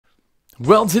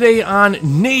Well, today on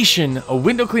Nation, a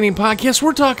window cleaning podcast,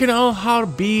 we're talking about how to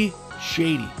be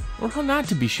shady or how not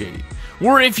to be shady.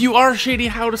 Or if you are shady,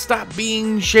 how to stop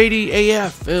being shady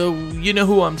AF. You know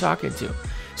who I'm talking to.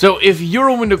 So if you're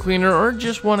a window cleaner or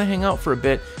just want to hang out for a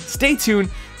bit, stay tuned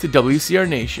to WCR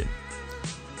Nation.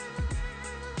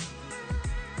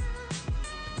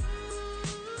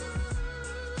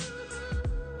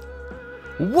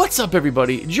 What's up,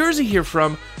 everybody? Jersey here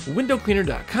from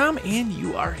windowcleaner.com, and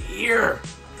you are here.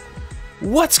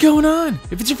 What's going on?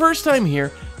 If it's your first time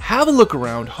here, have a look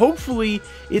around. Hopefully,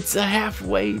 it's a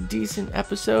halfway decent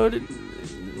episode.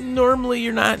 Normally,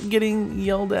 you're not getting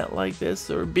yelled at like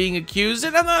this or being accused,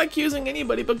 and I'm not accusing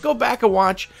anybody, but go back and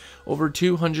watch over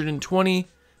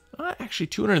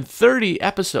 230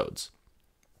 episodes.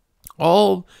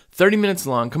 All 30 minutes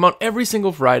long. Come out every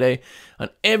single Friday on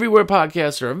everywhere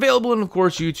podcasts are available, and of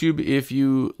course YouTube if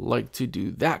you like to do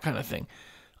that kind of thing.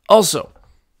 Also,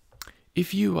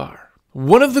 if you are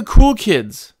one of the cool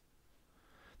kids,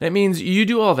 that means you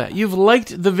do all that. You've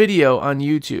liked the video on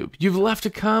YouTube. You've left a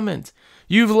comment.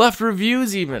 You've left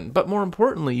reviews even. But more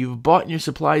importantly, you've bought your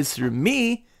supplies through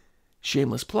me.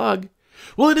 Shameless plug.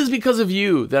 Well, it is because of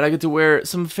you that I get to wear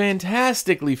some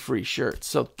fantastically free shirts.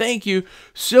 So thank you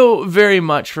so very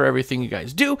much for everything you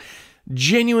guys do.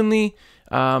 Genuinely,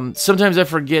 sometimes I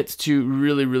forget to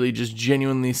really just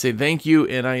genuinely say thank you,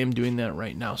 and I am doing that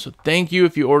right now. So thank you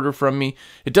if you order from me.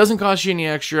 It doesn't cost you any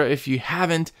extra. If you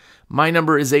haven't, my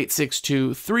number is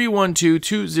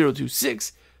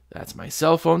 862-312-2026. That's my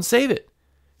cell phone. Save it.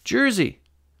 Jersey.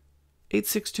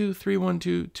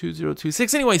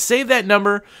 862-312-2026. Anyway, save that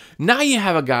number. Now you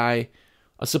have a guy,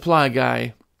 a supply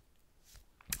guy.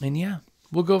 And yeah,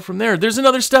 we'll go from there. There's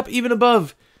another step even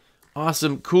above.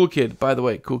 Awesome. Cool kid. By the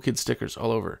way, cool kid stickers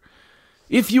all over.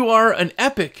 If you are an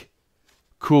epic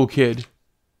cool kid,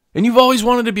 and you've always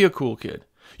wanted to be a cool kid,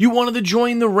 you wanted to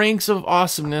join the ranks of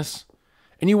awesomeness,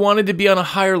 and you wanted to be on a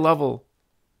higher level,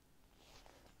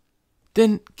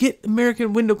 then get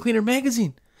American Window Cleaner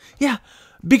magazine. Yeah,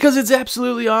 because it's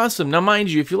absolutely awesome. Now,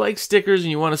 mind you, if you like stickers and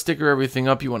you want to sticker everything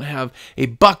up, you want to have a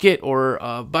bucket or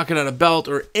a bucket on a belt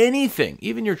or anything,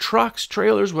 even your trucks,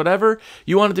 trailers, whatever,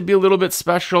 you want it to be a little bit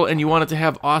special and you want it to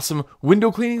have awesome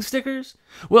window cleaning stickers,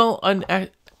 well,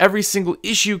 every single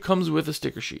issue comes with a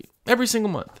sticker sheet, every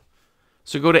single month.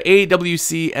 So go to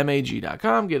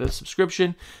awcmag.com, get a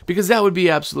subscription, because that would be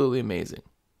absolutely amazing.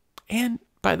 And,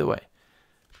 by the way,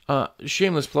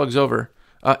 shameless plugs over.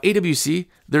 AWC,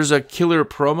 there's a killer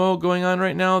promo going on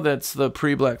right now. That's the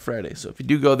pre-Black Friday. So if you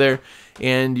do go there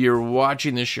and you're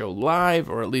watching this show live,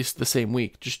 or at least the same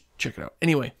week, just check it out.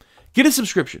 Anyway, get a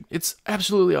subscription. It's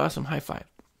absolutely awesome. High five.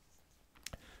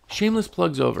 Shameless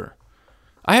plugs over.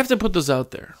 I have to put those out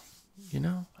there. You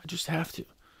know, I just have to.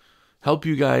 Help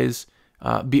you guys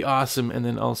be awesome. And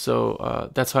then also,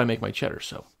 that's how I make my cheddar.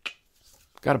 So,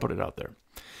 got to put it out there.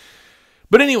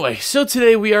 But anyway, so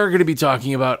today we are going to be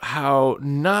talking about how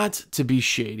not to be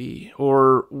shady,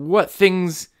 or what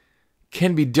things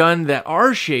can be done that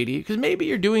are shady, because maybe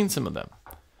you're doing some of them.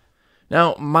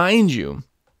 Now, mind you,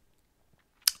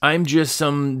 I'm just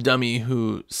some dummy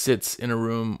who sits in a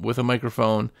room with a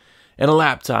microphone and a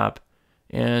laptop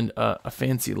and a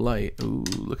fancy light. Ooh,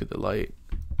 look at the light.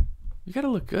 You got to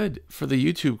look good for the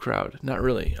YouTube crowd. Not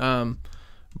really.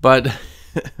 But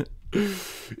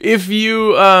if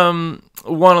you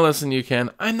want to listen, you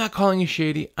can. I'm not calling you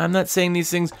shady. I'm not saying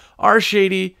these things are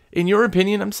shady in your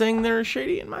opinion. I'm saying they're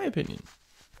shady in my opinion.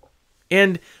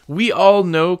 And we all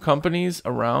know companies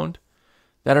around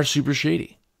that are super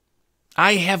shady.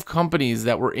 I have companies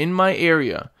that were in my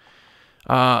area.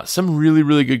 Some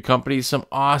really good companies. Some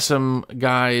awesome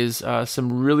guys.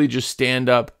 Some really just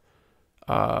stand-up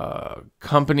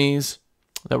companies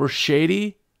that were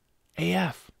shady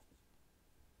AF.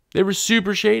 They were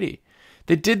super shady.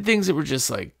 They did things that were just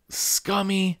like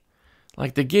scummy.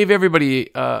 Like they gave everybody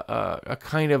a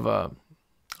kind of a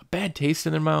bad taste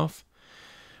in their mouth.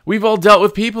 We've all dealt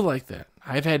with people like that.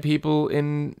 I've had people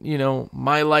in,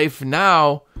 my life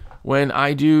now when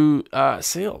I do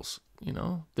sales.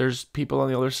 There's people on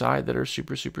the other side that are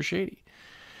super shady.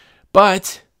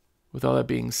 But with all that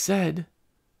being said,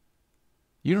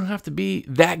 you don't have to be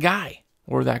that guy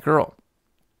or that girl.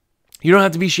 You don't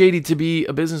have to be shady to be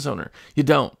a business owner. You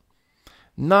don't.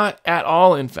 Not at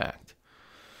all, in fact.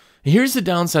 Here's the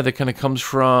downside that kind of comes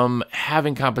from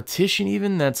having competition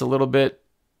even that's a little bit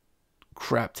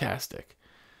craptastic.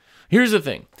 Here's the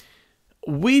thing.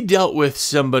 We dealt with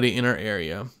somebody in our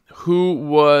area who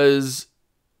was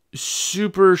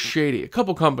super shady. A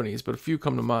couple companies, but a few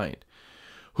come to mind.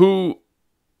 Who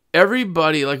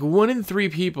everybody, like 1 in 3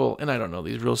 people, and I don't know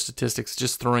these real statistics,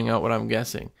 just throwing out what I'm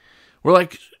guessing, were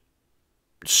like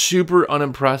super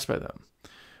unimpressed by them.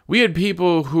 We had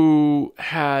people who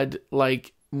had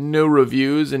like no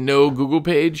reviews and no Google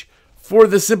page for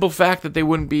the simple fact that they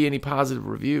wouldn't be any positive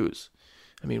reviews.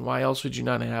 I mean, why else would you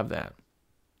not have that?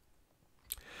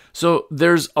 So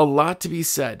there's a lot to be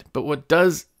said, but what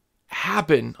does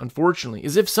happen, unfortunately,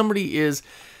 is if somebody is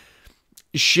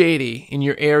shady in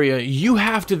your area, you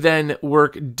have to then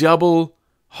work double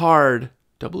hard.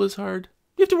 Double as hard?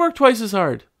 You have to work twice as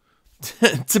hard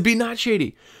to be not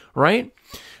shady, right?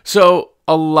 So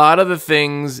a lot of the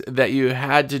things that you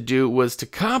had to do was to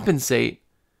compensate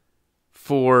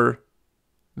for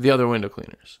the other window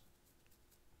cleaners.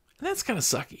 And that's kind of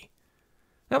sucky.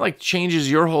 That like changes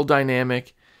your whole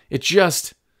dynamic.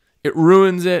 It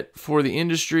ruins it for the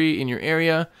industry in your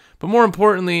area. But more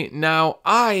importantly, now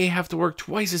I have to work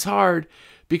twice as hard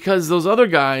because those other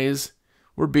guys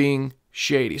were being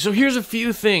shady. So here's a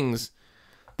few things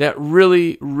that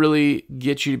really, really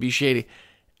get you to be shady.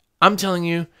 I'm telling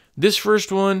you, this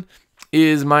first one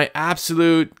is my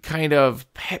absolute kind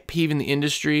of pet peeve in the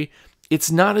industry. It's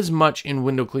not as much in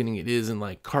window cleaning. It is in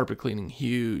like carpet cleaning,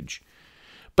 huge.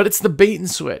 But it's the bait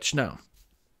and switch. Now,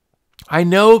 I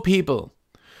know people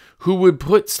who would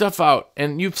put stuff out,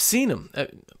 and you've seen them.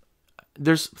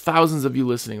 There's thousands of you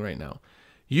listening right now.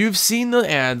 You've seen the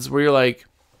ads where you're like,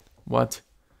 what?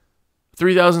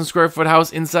 3,000 square foot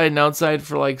house inside and outside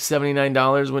for like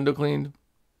 $79 window cleaned?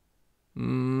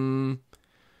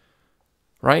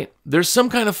 Right? There's some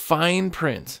kind of fine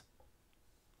print.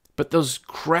 But those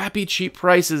crappy cheap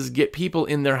prices get people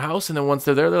in their house, and then once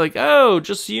they're there, they're like, oh,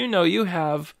 just so you know, you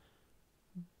have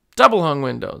double hung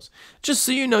windows. Just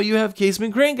so you know, you have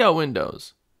casement crank out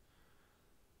windows.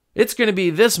 It's going to be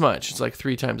this much. It's like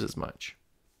 3 times as much.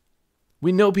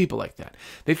 We know people like that.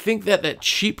 They think that that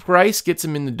cheap price gets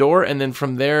them in the door, and then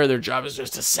from there, their job is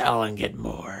just to sell and get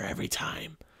more every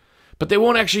time. But they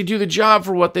won't actually do the job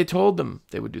for what they told them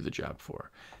they would do the job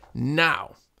for.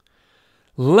 Now,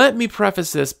 let me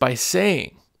preface this by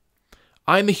saying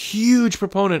I'm a huge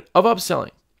proponent of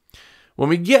upselling. When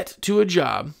we get to a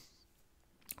job,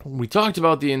 we talked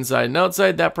about the inside and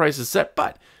outside, that price is set,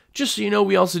 but just so you know,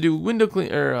 we also do window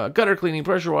clean or gutter cleaning,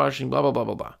 pressure washing, blah, blah, blah,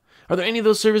 blah, blah. Are there any of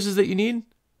those services that you need?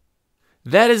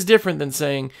 That is different than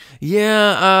saying,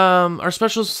 yeah, our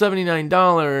special is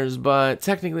 $79, but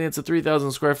technically it's a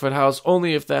 3,000 square foot house,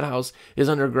 only if that house is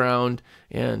underground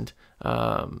and,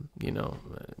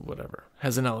 whatever,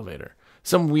 has an elevator.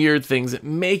 Some weird things that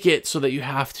make it so that you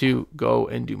have to go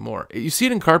and do more. You see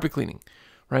it in carpet cleaning,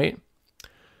 right?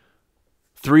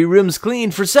 3 rooms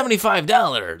cleaned for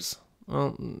 $75.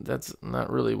 Well, that's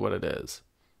not really what it is.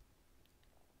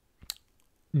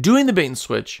 Doing the bait and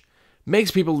switch makes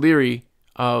people leery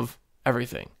of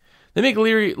everything. They make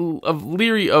leery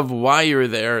of why you're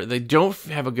there. They don't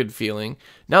have a good feeling.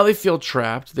 Now they feel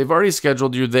trapped. They've already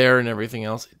scheduled you there and everything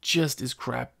else. It just is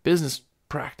crap business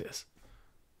practice,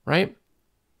 right?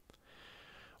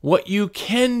 What you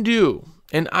can do,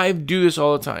 and I do this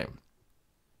all the time,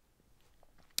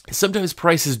 sometimes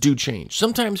prices do change.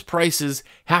 Sometimes prices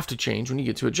have to change when you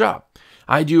get to a job.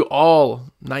 I do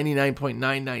all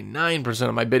 99.999%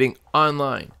 of my bidding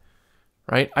online,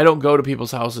 right? I don't go to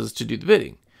people's houses to do the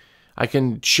bidding. I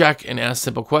can check and ask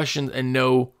simple questions and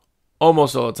know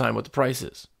almost all the time what the price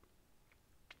is.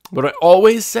 What I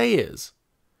always say is,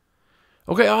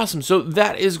 okay, awesome. So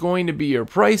that is going to be your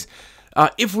price.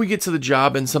 If we get to the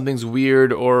job and something's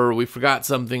weird or we forgot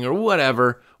something or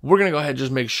whatever, we're going to go ahead and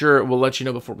just make sure. We'll let you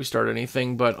know before we start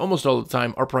anything. But almost all the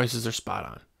time, our prices are spot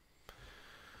on.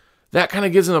 That kind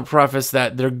of gives them a preface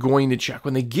that they're going to check.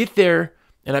 When they get there,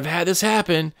 and I've had this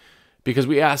happen, because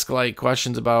we ask like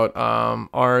questions about,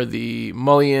 are the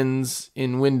mullions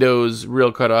in windows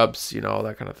real cut-ups, all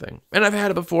that kind of thing. And I've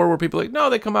had it before where people are like, no,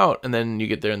 they come out. And then you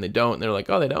get there and they don't. And they're like,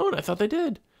 oh, they don't? I thought they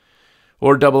did.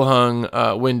 Or double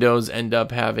hung windows end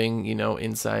up having,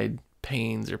 inside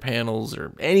panes or panels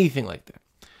or anything like that.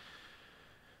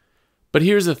 But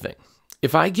here's the thing.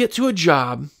 If I get to a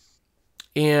job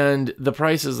and the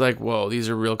price is like, whoa, these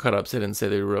are real cut-ups. They didn't say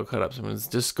they were real cut-ups. I'm going to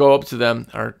just go up to them,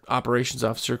 our operations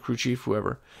officer, crew chief,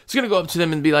 whoever. It's going to go up to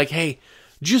them and be like, hey,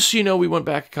 just so you know, we went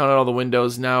back and counted all the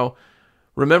windows. Now,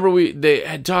 remember they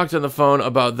had talked on the phone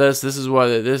about this. This is why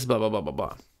this, blah, blah, blah, blah,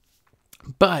 blah.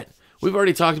 But we've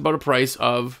already talked about a price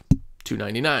of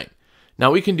 $299. Now,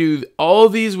 we can do all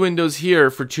these windows here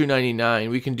for $299.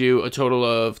 We can do a total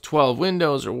of 12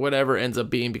 windows or whatever it ends up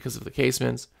being because of the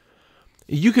casements.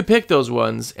 You could pick those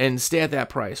ones and stay at that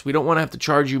price. We don't want to have to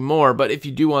charge you more, but if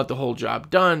you do want the whole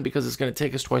job done, because it's going to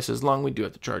take us twice as long, we do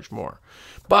have to charge more.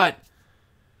 But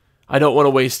I don't want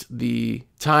to waste the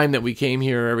time that we came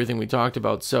here, everything we talked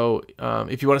about. So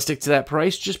if you want to stick to that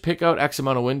price, just pick out X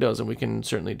amount of windows, and we can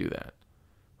certainly do that,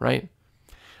 right?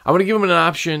 I want to give them an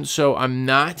option, so I'm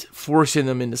not forcing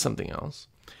them into something else.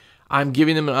 I'm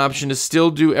giving them an option to still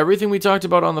do everything we talked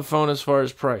about on the phone as far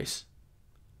as price.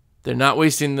 They're not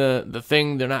wasting the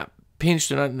thing. They're not pinched.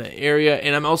 They're not in the area.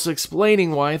 And I'm also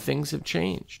explaining why things have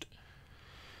changed.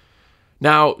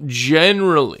 Now,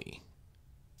 generally,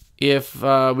 if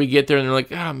we get there and they're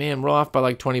like, oh, man, we're off by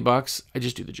like $20, I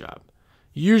just do the job.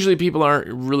 Usually people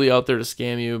aren't really out there to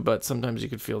scam you, but sometimes you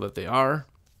could feel that they are.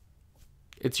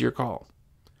 It's your call.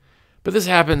 But this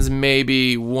happens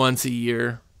maybe once a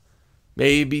year,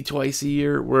 maybe twice a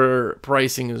year, where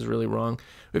pricing is really wrong.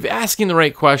 If asking the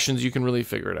right questions, you can really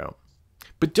figure it out.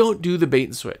 But don't do the bait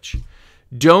and switch.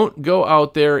 Don't go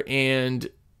out there and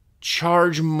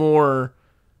charge more,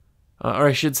 or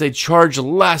I should say charge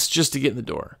less just to get in the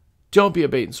door. Don't be a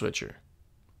bait and switcher.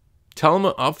 Tell them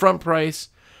an upfront price.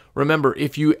 Remember,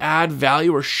 if you add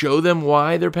value or show them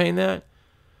why they're paying that,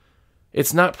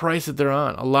 it's not price that they're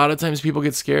on. A lot of times people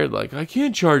get scared, like, I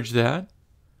can't charge that.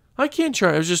 I can't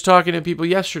charge. I was just talking to people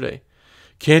yesterday.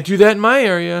 Can't do that in my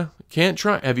area. Can't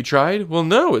try. Have you tried? Well,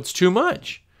 no, it's too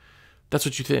much. That's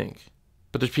what you think.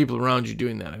 But there's people around you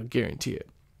doing that, I guarantee it.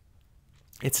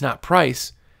 It's not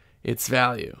price, it's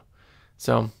value.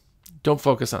 So don't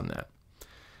focus on that.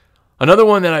 Another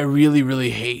one that I really, really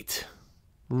hate,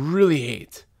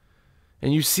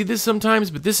 and you see this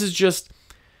sometimes, but this is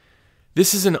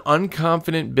an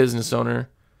unconfident business owner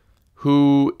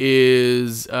who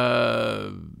is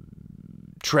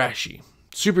trashy,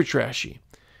 super trashy.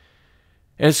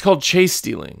 And it's called chase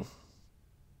stealing.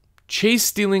 Chase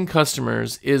stealing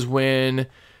customers is when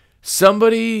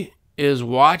somebody is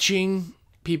watching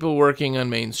people working on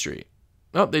Main Street.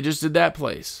 Oh, they just did that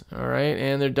place. All right.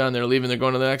 And they're done. They're leaving. They're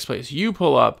going to the next place. You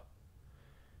pull up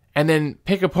and then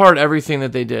pick apart everything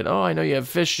that they did. Oh, I know you have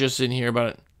fish just in here,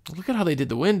 but look at how they did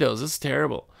the windows. This is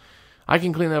terrible. I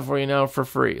can clean that for you now for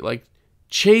free. Like,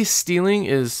 chase stealing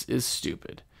is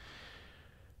stupid.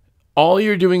 All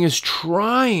you're doing is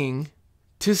trying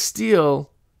to steal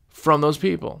from those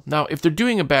people. Now, if they're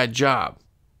doing a bad job,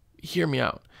 hear me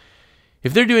out.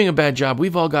 If they're doing a bad job,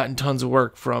 we've all gotten tons of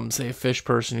work from, say, a fish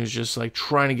person who's just like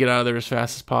trying to get out of there as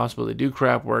fast as possible. They do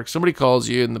crap work. Somebody calls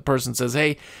you and the person says,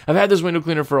 hey, I've had this window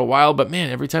cleaner for a while, but man,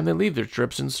 every time they leave, there's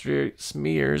drips and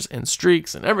smears and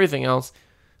streaks and everything else.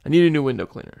 I need a new window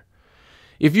cleaner.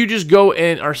 If you just go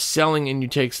and are selling and you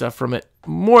take stuff from it,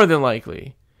 more than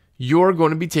likely, you're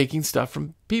going to be taking stuff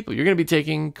from people. You're going to be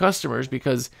taking customers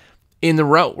because in the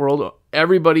route world,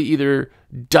 everybody either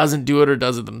doesn't do it or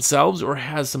does it themselves or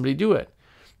has somebody do it.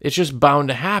 It's just bound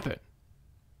to happen.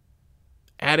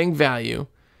 Adding value,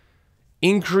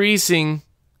 increasing,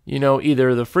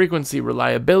 either the frequency,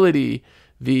 reliability,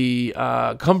 the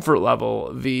comfort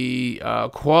level, the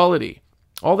quality.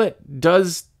 All that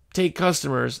does take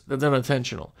customers that's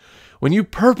unintentional. When you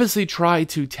purposely try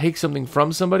to take something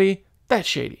from somebody, that's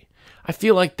shady. I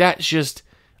feel like that's just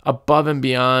above and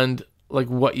beyond like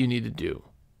what you need to do,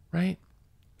 right?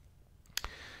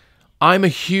 I'm a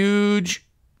huge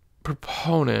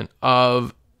proponent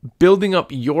of building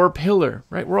up your pillar,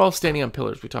 right? We're all standing on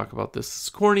pillars. We talk about this. It's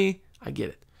corny. I get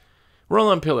it. We're all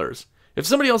on pillars. If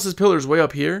somebody else's pillar is way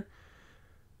up here,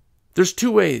 there's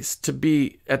two ways to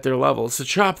be at their level. It's to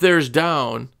chop theirs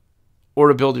down or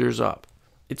to build yours up.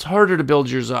 It's harder to build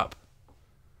yours up,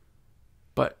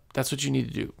 but that's what you need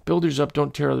to do. Build yours up.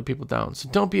 Don't tear other people down. So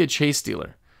don't be a chase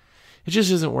stealer. It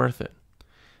just isn't worth it.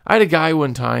 I had a guy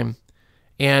one time,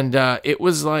 and it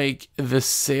was like the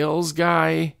sales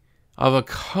guy of a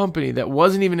company that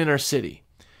wasn't even in our city.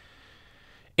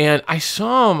 And I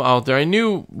saw him out there. I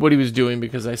knew what he was doing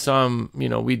because I saw him,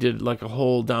 we did like a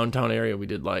whole downtown area. We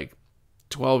did like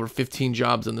 12 or 15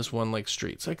 jobs on this one like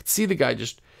street. So I could see the guy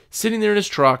just sitting there in his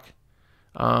truck.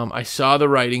 I saw the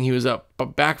writing. He was up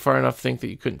back far enough to think that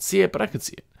you couldn't see it, but I could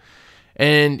see it.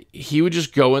 And he would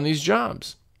just go in these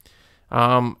jobs.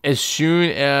 As soon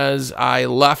as I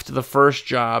left the first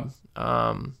job,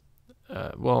 mind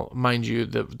you,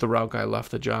 the route guy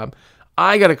left the job,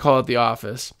 I got a call at the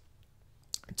office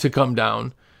to come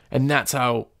down, and that's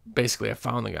how basically I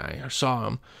found the guy or saw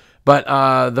him.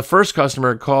 But the first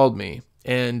customer called me,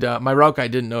 and my route guy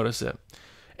didn't notice it.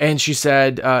 And she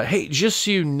said, hey, just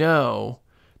so you know,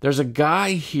 there's a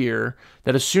guy here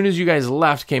that as soon as you guys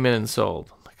left came in and sold.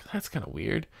 I'm like, that's kind of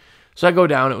weird. So I go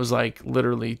down. It was like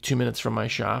literally 2 minutes from my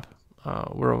shop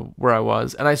where I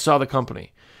was, and I saw the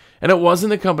company. And it wasn't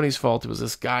the company's fault. It was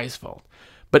this guy's fault.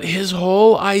 But his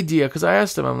whole idea, because I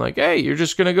asked him, I'm like, hey, you're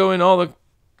just going to go in all the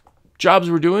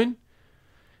jobs we're doing?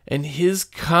 And his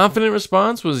confident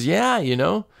response was, yeah,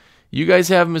 you guys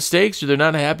have mistakes or they're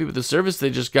not happy with the service they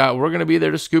just got. We're going to be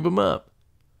there to scoop them up.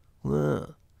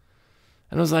 Ugh.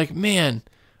 And I was like, man,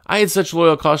 I had such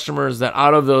loyal customers that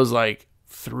out of those like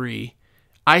 3,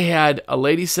 I had a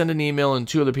lady send an email and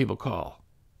 2 other people call.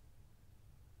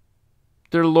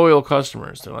 They're loyal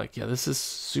customers. They're like, yeah, this is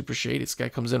super shady. This guy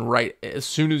comes in right as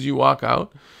soon as you walk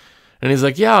out. And he's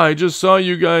like, yeah, I just saw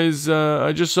you guys,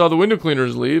 I just saw the window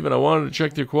cleaners leave and I wanted to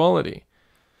check their quality.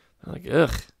 I'm like,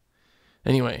 ugh.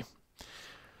 Anyway.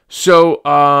 So,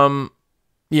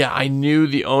 yeah, I knew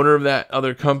the owner of that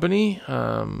other company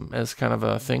as kind of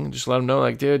a thing. Just let him know,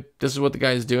 like, dude, this is what the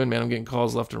guy's doing, man. I'm getting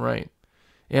calls left and right.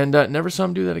 And never saw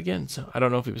him do that again. So I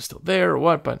don't know if he was still there or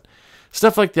what, but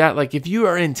stuff like that. Like, if you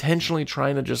are intentionally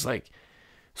trying to just, like,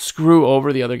 screw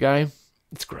over the other guy,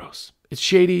 it's gross. It's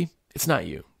shady. It's not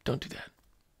you. Don't do that.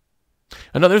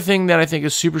 Another thing that I think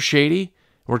is super shady,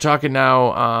 we're talking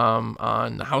now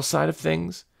on the house side of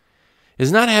things,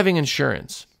 is not having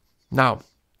insurance. Now,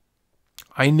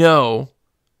 I know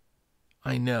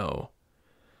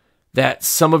that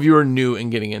some of you are new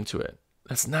and getting into it.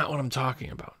 That's not what I'm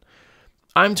talking about.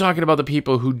 I'm talking about the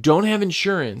people who don't have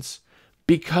insurance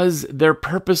because they're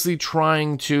purposely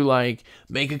trying to, like,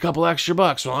 make a couple extra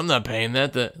bucks. Well, I'm not paying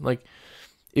that. Like,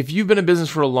 if you've been in business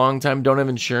for a long time, don't have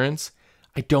insurance,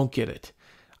 I don't get it.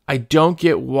 I don't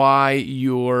get why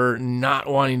you're not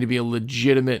wanting to be a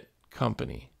legitimate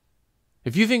company.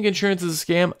 If you think insurance is a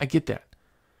scam, I get that.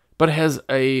 But has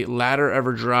a ladder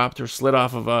ever dropped or slid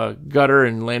off of a gutter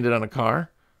and landed on a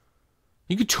car?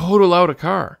 You could total out a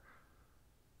car.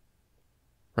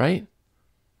 Right?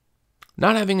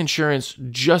 Not having insurance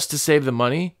just to save the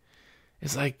money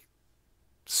is like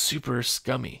super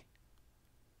scummy.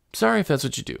 Sorry if that's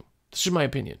what you do. This is my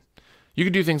opinion. You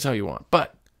can do things how you want.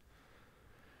 But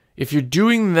if you're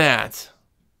doing that,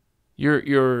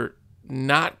 you're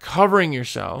not covering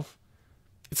yourself,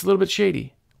 it's a little bit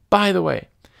shady. By the way,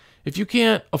 if you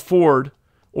can't afford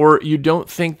or you don't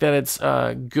think that it's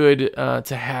good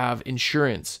to have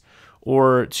insurance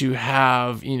or to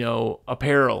have,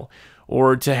 apparel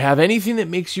or to have anything that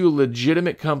makes you a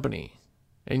legitimate company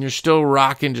and you're still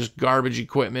rocking just garbage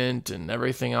equipment and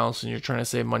everything else and you're trying to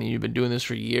save money, you've been doing this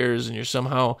for years and you're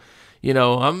somehow,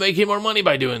 I'm making more money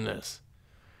by doing this.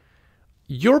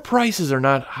 Your prices are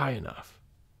not high enough.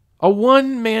 A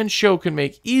one-man show can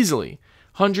make easily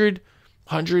 $100,000,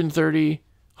 $130,000,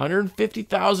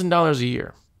 $150,000 a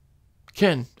year.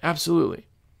 Can, absolutely.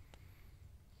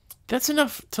 That's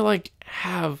enough to, like,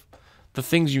 have the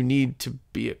things you need to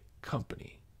be a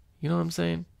company. You know what I'm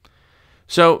saying?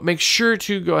 So make sure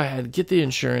to go ahead, get the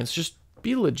insurance. Just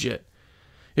be legit.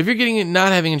 If you're getting it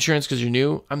not having insurance because you're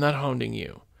new, I'm not hounding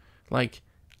you. Like,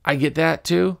 I get that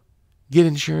too. Get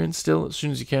insurance still as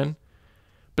soon as you can.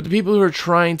 But the people who are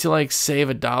trying to, like, save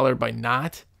 $1 by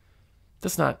not,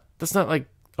 that's not like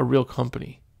a real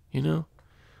company,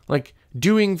 Like,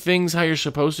 doing things how you're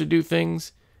supposed to do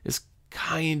things is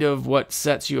kind of what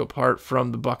sets you apart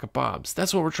from the buck of bobs.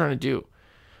 That's what we're trying to do.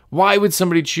 Why would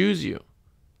somebody choose you?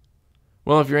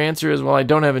 Well, if your answer is, well, I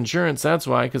don't have insurance, that's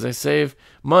why, because I save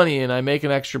money and I make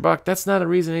an extra buck, that's not a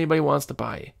reason anybody wants to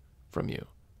buy from you.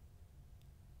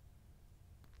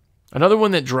 Another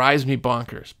one that drives me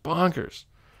bonkers,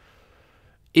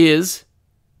 is,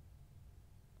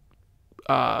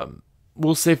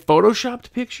 we'll say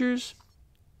photoshopped pictures,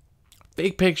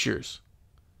 fake pictures.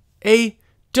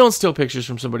 Don't steal pictures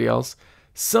from somebody else.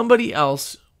 Somebody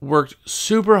else worked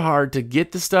super hard to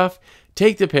get the stuff,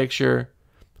 take the picture,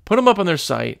 put them up on their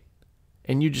site,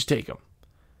 and you just take them.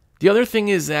 The other thing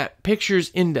is that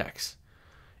pictures index.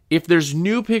 If there's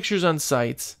new pictures on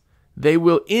sites, they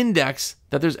will index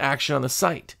that there's action on the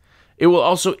site. It will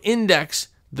also index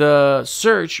the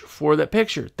search for that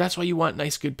picture. That's why you want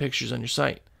nice, good pictures on your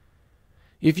site.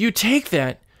 If you take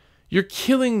that, you're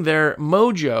killing their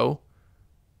mojo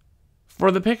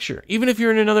for the picture. Even if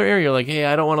you're in another area, like, hey,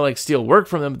 I don't want to, like, steal work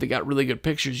from them, but they got really good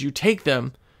pictures. You take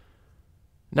them.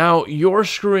 Now you're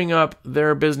screwing up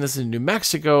their business in New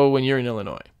Mexico when you're in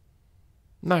Illinois.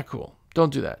 Not cool.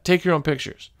 Don't do that. Take your own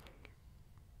pictures.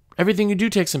 Everything you do,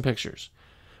 take some pictures.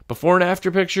 Before and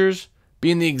after pictures,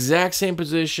 be in the exact same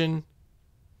position.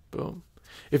 Boom.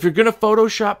 If you're going to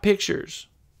Photoshop pictures,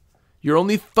 you're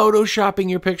only Photoshopping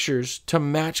your pictures to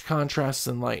match contrasts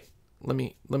and light. Let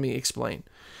me explain.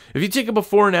 If you take a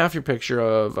before and after picture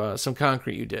of some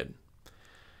concrete you did,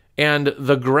 and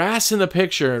the grass in the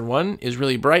picture, and one is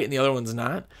really bright and the other one's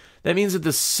not, that means that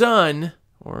the sun,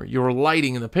 or your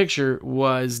lighting in the picture,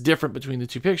 was different between the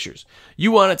two pictures.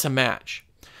 You want it to match.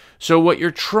 So what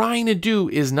you're trying to do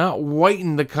is not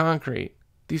whiten the concrete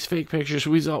These fake pictures,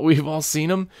 we've all seen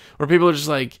them, where people are just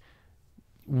like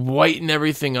whiten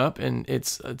everything up, and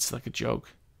it's like a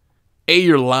joke.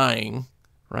 You're lying,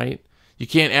 right? You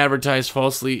can't advertise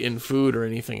falsely in food or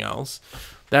anything else.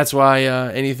 That's why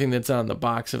anything that's on the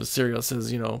box of a cereal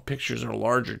says, pictures are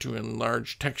larger to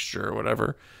enlarge texture or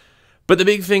whatever. But the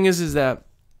big thing is that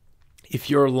if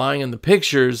you're lying on the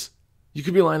pictures, you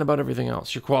could be lying about everything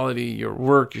else. Your quality, your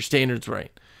work, your standards,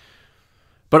 right?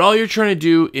 But all you're trying to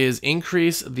do is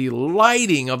increase the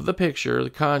lighting of the picture, the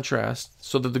contrast,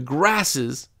 so that the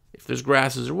grasses, if there's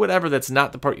grasses or whatever that's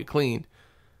not the part you cleaned,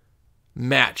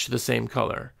 match the same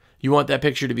color. You want that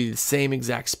picture to be the same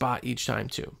exact spot each time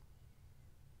too.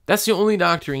 That's the only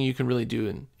doctoring you can really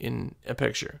do in a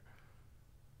picture.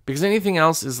 Because anything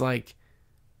else is like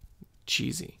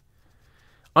cheesy.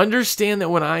 Understand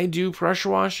that when I do pressure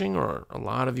washing, or a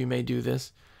lot of you may do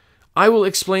this, I will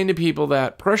explain to people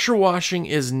that pressure washing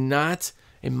is not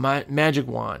a magic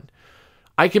wand.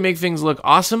 I can make things look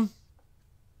awesome,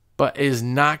 but it is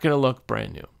not going to look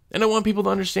brand new. And I want people to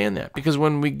understand that, because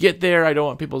when we get there, I don't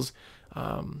want people's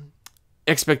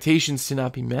expectations to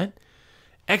not be met.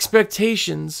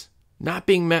 Expectations not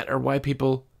being met are why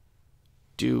people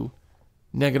do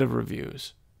negative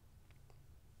reviews.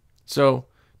 So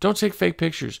don't take fake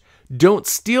pictures. Don't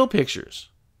steal pictures.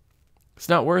 It's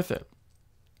not worth it.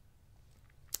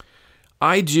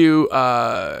 I do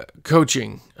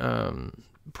coaching,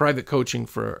 private coaching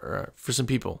for some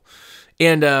people.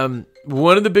 And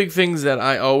one of the big things that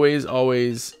I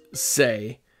always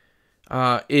say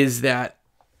is that,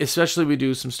 especially we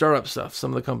do some startup stuff. Some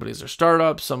of the companies are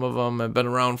startups. Some of them have been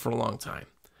around for a long time.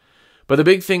 But the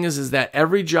big thing is that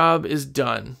every job is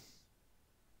done.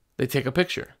 They take a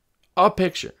picture. A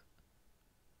picture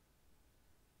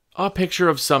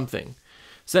of something.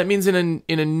 So that means in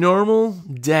a normal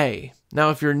day. Now,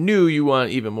 if you're new, you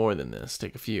want even more than this.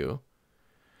 Take a few.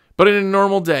 But in a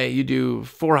normal day, you do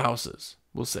 4 houses.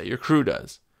 We'll say your crew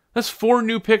does. That's 4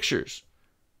 new pictures.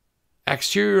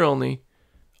 Exterior only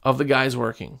of the guys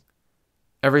working.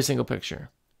 Every single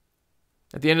picture.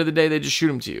 At the end of the day, they just shoot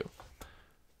them to you.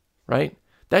 Right?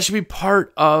 That should be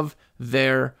part of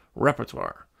their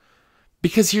repertoire.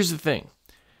 Because here's the thing.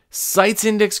 Sites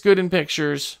index good in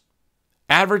pictures.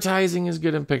 Advertising is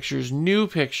good in pictures. New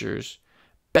pictures.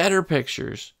 Better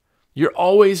pictures. You're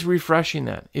always refreshing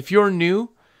that. If you're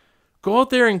new, go out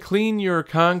there and clean your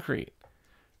concrete.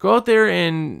 Go out there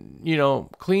and,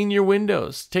 clean your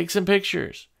windows. Take some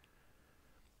pictures.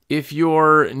 If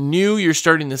you're new, you're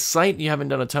starting the site, you haven't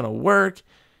done a ton of work,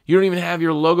 you don't even have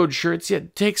your logoed shirts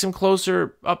yet, take some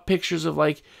closer up pictures of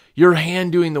like your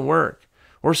hand doing the work,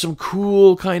 or some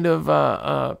cool kind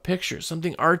of pictures,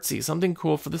 something artsy, something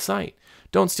cool for the site.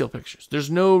 Don't steal pictures.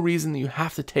 There's no reason that you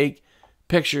have to take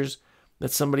pictures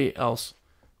that somebody else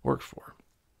worked for.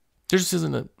 There just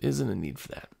isn't a need for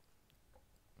that.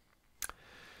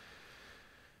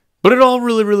 But it all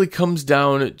really comes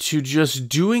down to just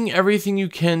doing everything you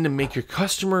can to make your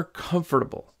customer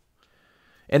comfortable.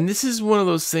 And this is one of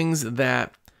those things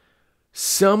that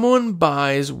someone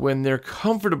buys when they're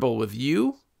comfortable with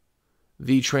you,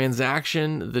 the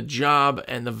transaction, the job,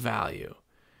 and the value.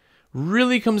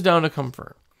 Really comes down to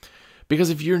comfort.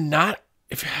 Because if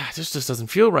this just doesn't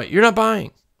feel right, you're not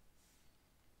buying.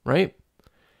 Right?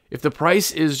 If the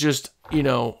price is just,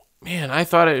 man, I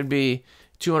thought it would be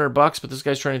 $200, but this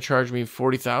guy's trying to charge me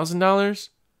 $40,000.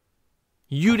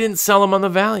 You didn't sell them on the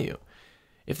value.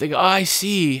 If they go, I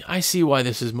see why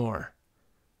this is more.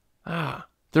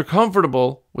 They're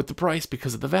comfortable with the price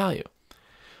because of the value.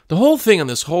 The whole thing on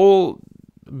this whole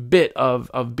bit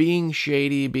of being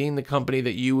shady, being the company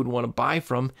that you would want to buy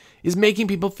from, is making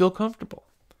people feel comfortable.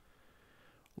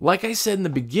 Like I said in the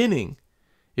beginning,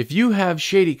 if you have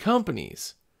shady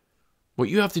companies, what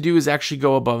you have to do is actually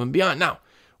go above and beyond. Now,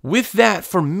 with that,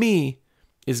 for me,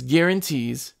 is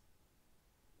guarantees.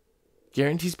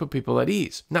 Guarantees put people at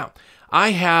ease. Now,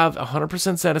 I have a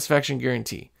 100% satisfaction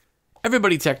guarantee.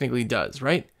 Everybody technically does,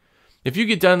 right? If you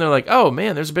get done, they're like, oh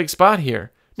man, there's a big spot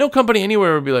here. No company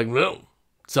anywhere would be like, no,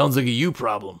 sounds like a you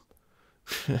problem.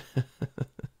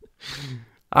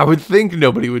 I would think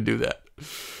nobody would do that.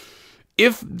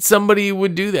 If somebody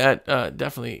would do that,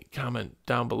 definitely comment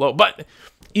down below. But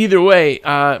either way,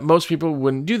 most people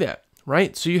wouldn't do that.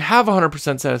 Right? So you have a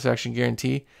 100% satisfaction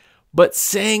guarantee, but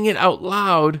saying it out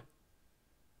loud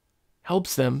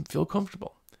helps them feel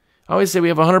comfortable. I always say we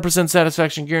have a 100%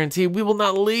 satisfaction guarantee. We will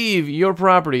not leave your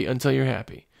property until you're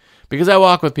happy. Because I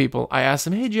walk with people. I ask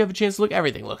them, hey, did you have a chance to look?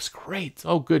 Everything looks great.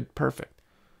 Oh, good. Perfect.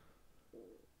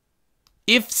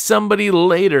 If somebody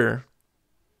later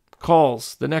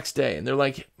calls the next day and they're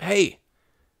like, hey,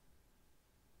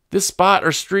 this spot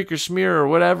or streak or smear or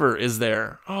whatever is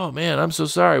there. Oh man, I'm so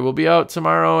sorry. We'll be out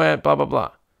tomorrow at blah, blah,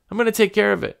 blah. I'm going to take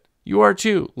care of it. You are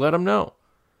too. Let them know.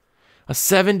 A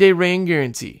 7-day rain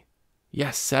guarantee.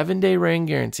 Yes, 7-day rain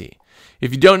guarantee.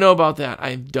 If you don't know about that,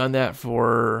 I've done that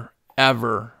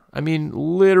forever. I mean,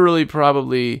 literally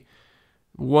probably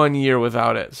 1 year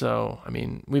without it. So, I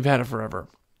mean, we've had it forever.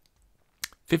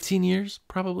 15 years,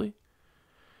 probably.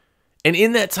 And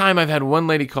in that time, I've had one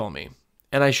lady call me.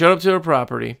 And I showed up to her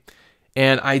property.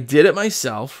 And I did it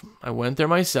myself. I went there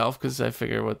myself because I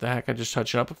figured, what the heck, I just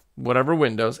touch up whatever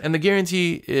windows. And the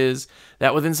guarantee is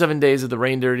that within 7 days, if the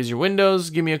rain dirties your windows,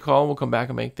 give me a call and we'll come back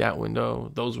and make that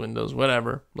window, those windows,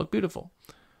 whatever, look beautiful.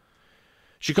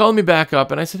 She called me back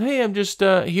up and I said, hey, I'm just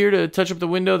here to touch up the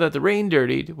window that the rain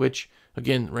dirtied, which,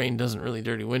 again, rain doesn't really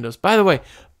dirty windows. By the way,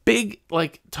 big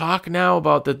talk now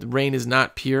about that the rain is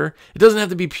not pure. It doesn't have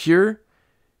to be pure.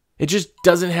 It just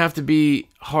doesn't have to be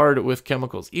hard with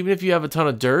chemicals. Even if you have a ton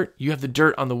of dirt, you have the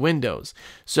dirt on the windows.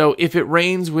 So if it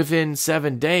rains within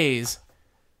 7 days,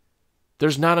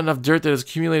 there's not enough dirt that is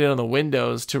accumulated on the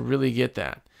windows to really get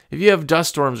that. If you have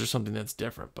dust storms or something, that's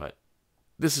different. But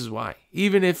this is why.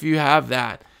 Even if you have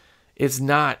that, it's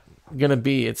not going to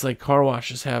be. It's like car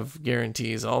washes have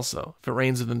guarantees also. If it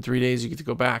rains within 3 days, you get to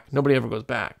go back. Nobody ever goes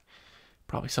back.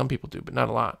 Probably some people do, but not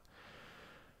a lot.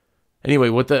 Anyway,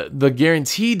 what the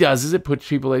guarantee does is it puts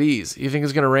people at ease. You think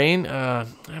it's going to rain?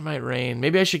 It might rain.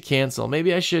 Maybe I should cancel.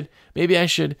 Maybe I should.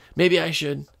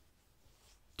 Don't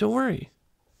worry.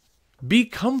 Be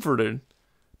comforted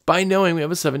by knowing we have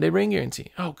a 7-day rain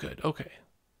guarantee. Oh, good. Okay.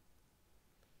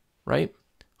 Right?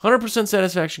 100%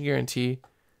 satisfaction guarantee.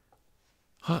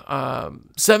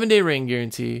 7-day rain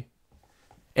guarantee.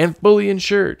 And fully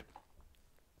insured.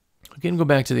 Again, go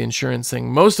back to the insurance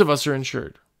thing. Most of us are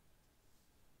insured.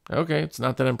 Okay, it's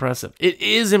not that impressive. It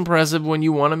is impressive when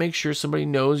you want to make sure somebody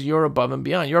knows you're above and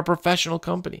beyond. You're a professional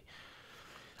company.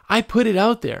 I put it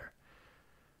out there.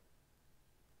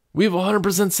 We have a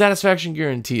 100% satisfaction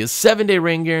guarantee, a 7-day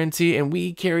rain guarantee, and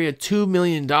we carry a $2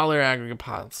 million aggregate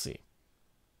policy.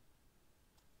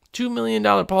 $2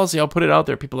 million policy, I'll put it out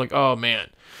there. People are like, oh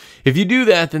man, if you do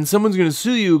that, then someone's going to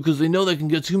sue you because they know they can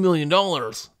get $2 million.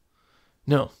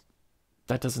 No,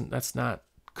 that's not.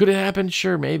 Could it happen?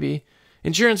 Sure, maybe.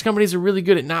 Insurance companies are really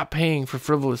good at not paying for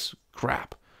frivolous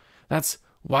crap. That's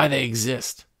why they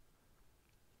exist.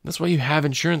 That's why you have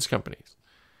insurance companies.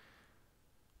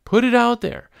 Put it out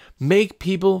there. Make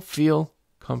people feel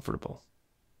comfortable.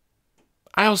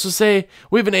 I also say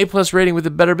we have an A+ rating with the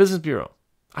Better Business Bureau.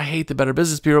 I hate the Better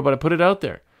Business Bureau, but I put it out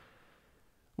there.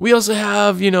 We also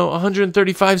have,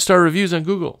 135-star reviews on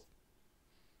Google.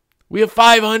 We have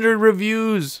 500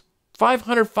 reviews.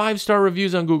 500 5-star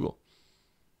reviews on Google.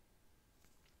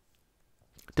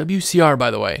 WCR,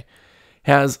 by the way,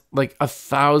 has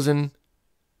 1,000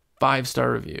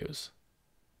 5-star reviews.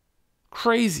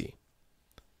 Crazy.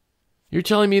 You're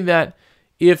telling me that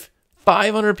if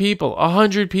 500 people,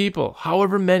 100 people,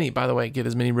 however many, by the way, get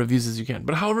as many reviews as you can,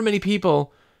 but however many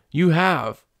people you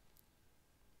have,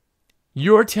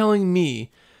 you're telling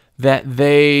me that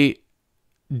they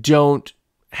don't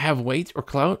have weight or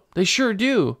clout? They sure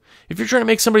do. If you're trying to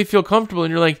make somebody feel comfortable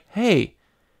and you're like, hey,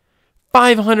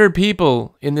 500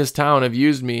 people in this town have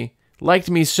used me, liked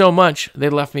me so much, they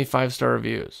left me 5-star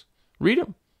reviews. Read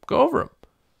them. Go over them.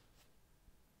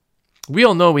 We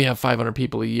all know we have 500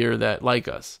 people a year that like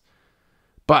us.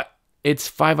 But it's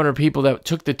 500 people that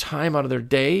took the time out of their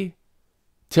day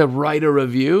to write a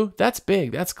review. That's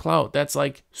big. That's clout. That's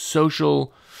like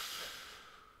social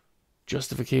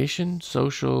justification.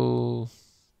 Social.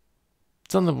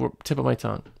 It's on the tip of my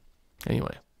tongue.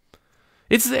 Anyway,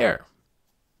 it's there.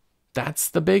 That's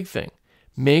the big thing.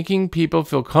 Making people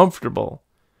feel comfortable.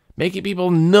 Making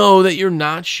people know that you're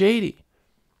not shady.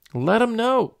 Let them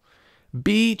know.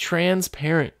 Be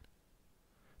transparent.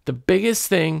 The biggest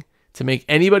thing to make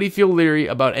anybody feel leery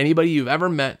about anybody you've ever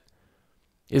met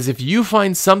is if you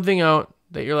find something out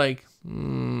that you're like,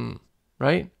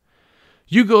 right?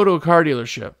 You go to a car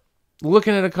dealership,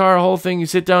 looking at a car, whole thing, you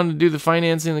sit down to do the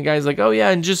financing, the guy's like, oh yeah,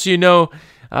 and just so you know,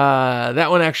 that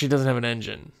one actually doesn't have an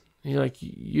engine. And you're like,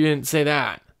 you didn't say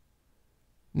that.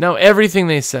 Now everything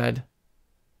they said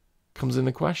comes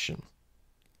into question.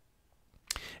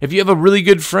 If you have a really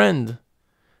good friend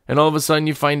and all of a sudden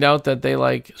you find out that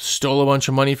they stole a bunch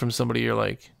of money from somebody, you're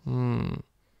like,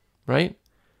 right?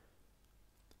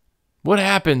 What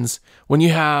happens when you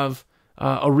have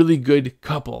a really good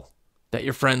couple that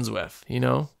you're friends with, and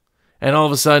all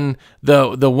of a sudden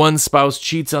the one spouse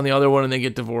cheats on the other one and they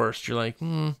get divorced? You're like,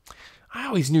 I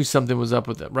always knew something was up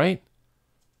with it, right?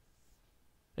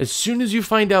 As soon as you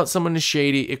find out someone is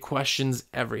shady, it questions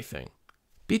everything.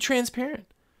 Be transparent.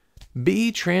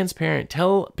 Be transparent.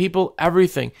 Tell people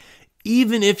everything.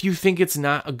 Even if you think it's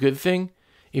not a good thing,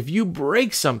 if you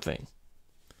break something,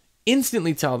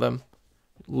 instantly tell them.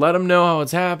 Let them know how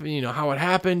it's happened, how it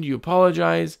happened. You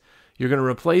apologize. You're going to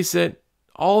replace it.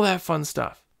 All that fun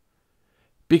stuff.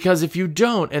 Because if you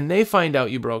don't and they find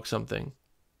out you broke something,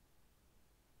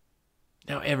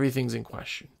 now everything's in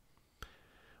question.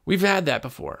 We've had that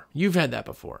before. You've had that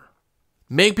before.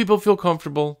 Make people feel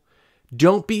comfortable.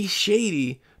 Don't be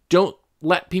shady. Don't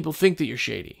let people think that you're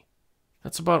shady.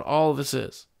 That's about all this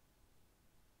is.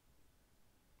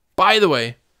 By the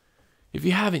way, if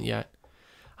you haven't yet,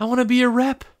 I want to be a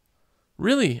rep.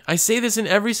 Really, I say this in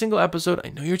every single episode. I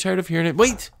know you're tired of hearing it.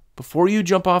 Wait, before you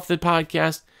jump off the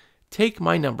podcast, take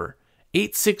my number,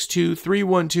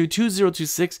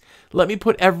 862-312-2026. Let me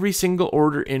put every single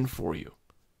order in for you.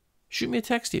 Shoot me a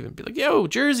text even. Be like, yo,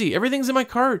 Jersey, everything's in my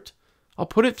cart. I'll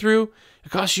put it through.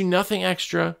 It costs you nothing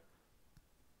extra.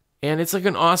 And it's like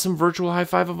an awesome virtual high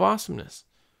five of awesomeness.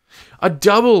 A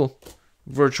double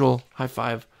virtual high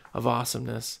five of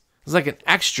awesomeness. It's like an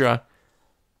extra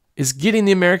is getting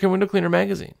the American Window Cleaner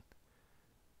magazine.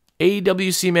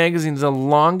 AWC magazine is the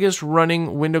longest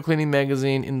running window cleaning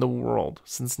magazine in the world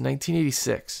since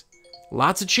 1986.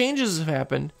 Lots of changes have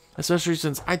happened, especially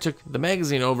since I took the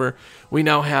magazine over. We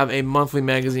now have a monthly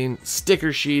magazine,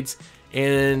 sticker sheets,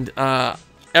 and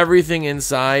everything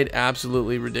inside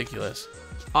absolutely ridiculous.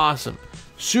 Awesome.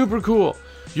 Super cool.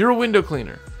 You're a window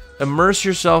cleaner. Immerse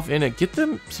yourself in it. Get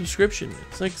the subscription.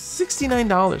 It's like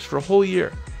 $69 for a whole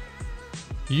year.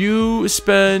 You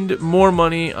spend more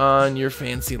money on your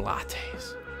fancy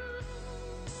lattes.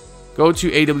 Go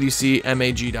to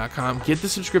awcmag.com. Get the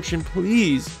subscription,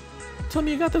 please. Tell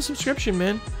me you got the subscription,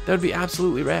 man. That would be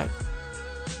absolutely rad.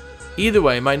 Either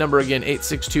way, my number again,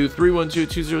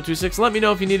 862-312-2026. Let me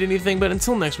know if you need anything, but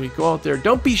until next week, go out there.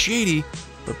 Don't be shady,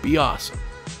 but be awesome.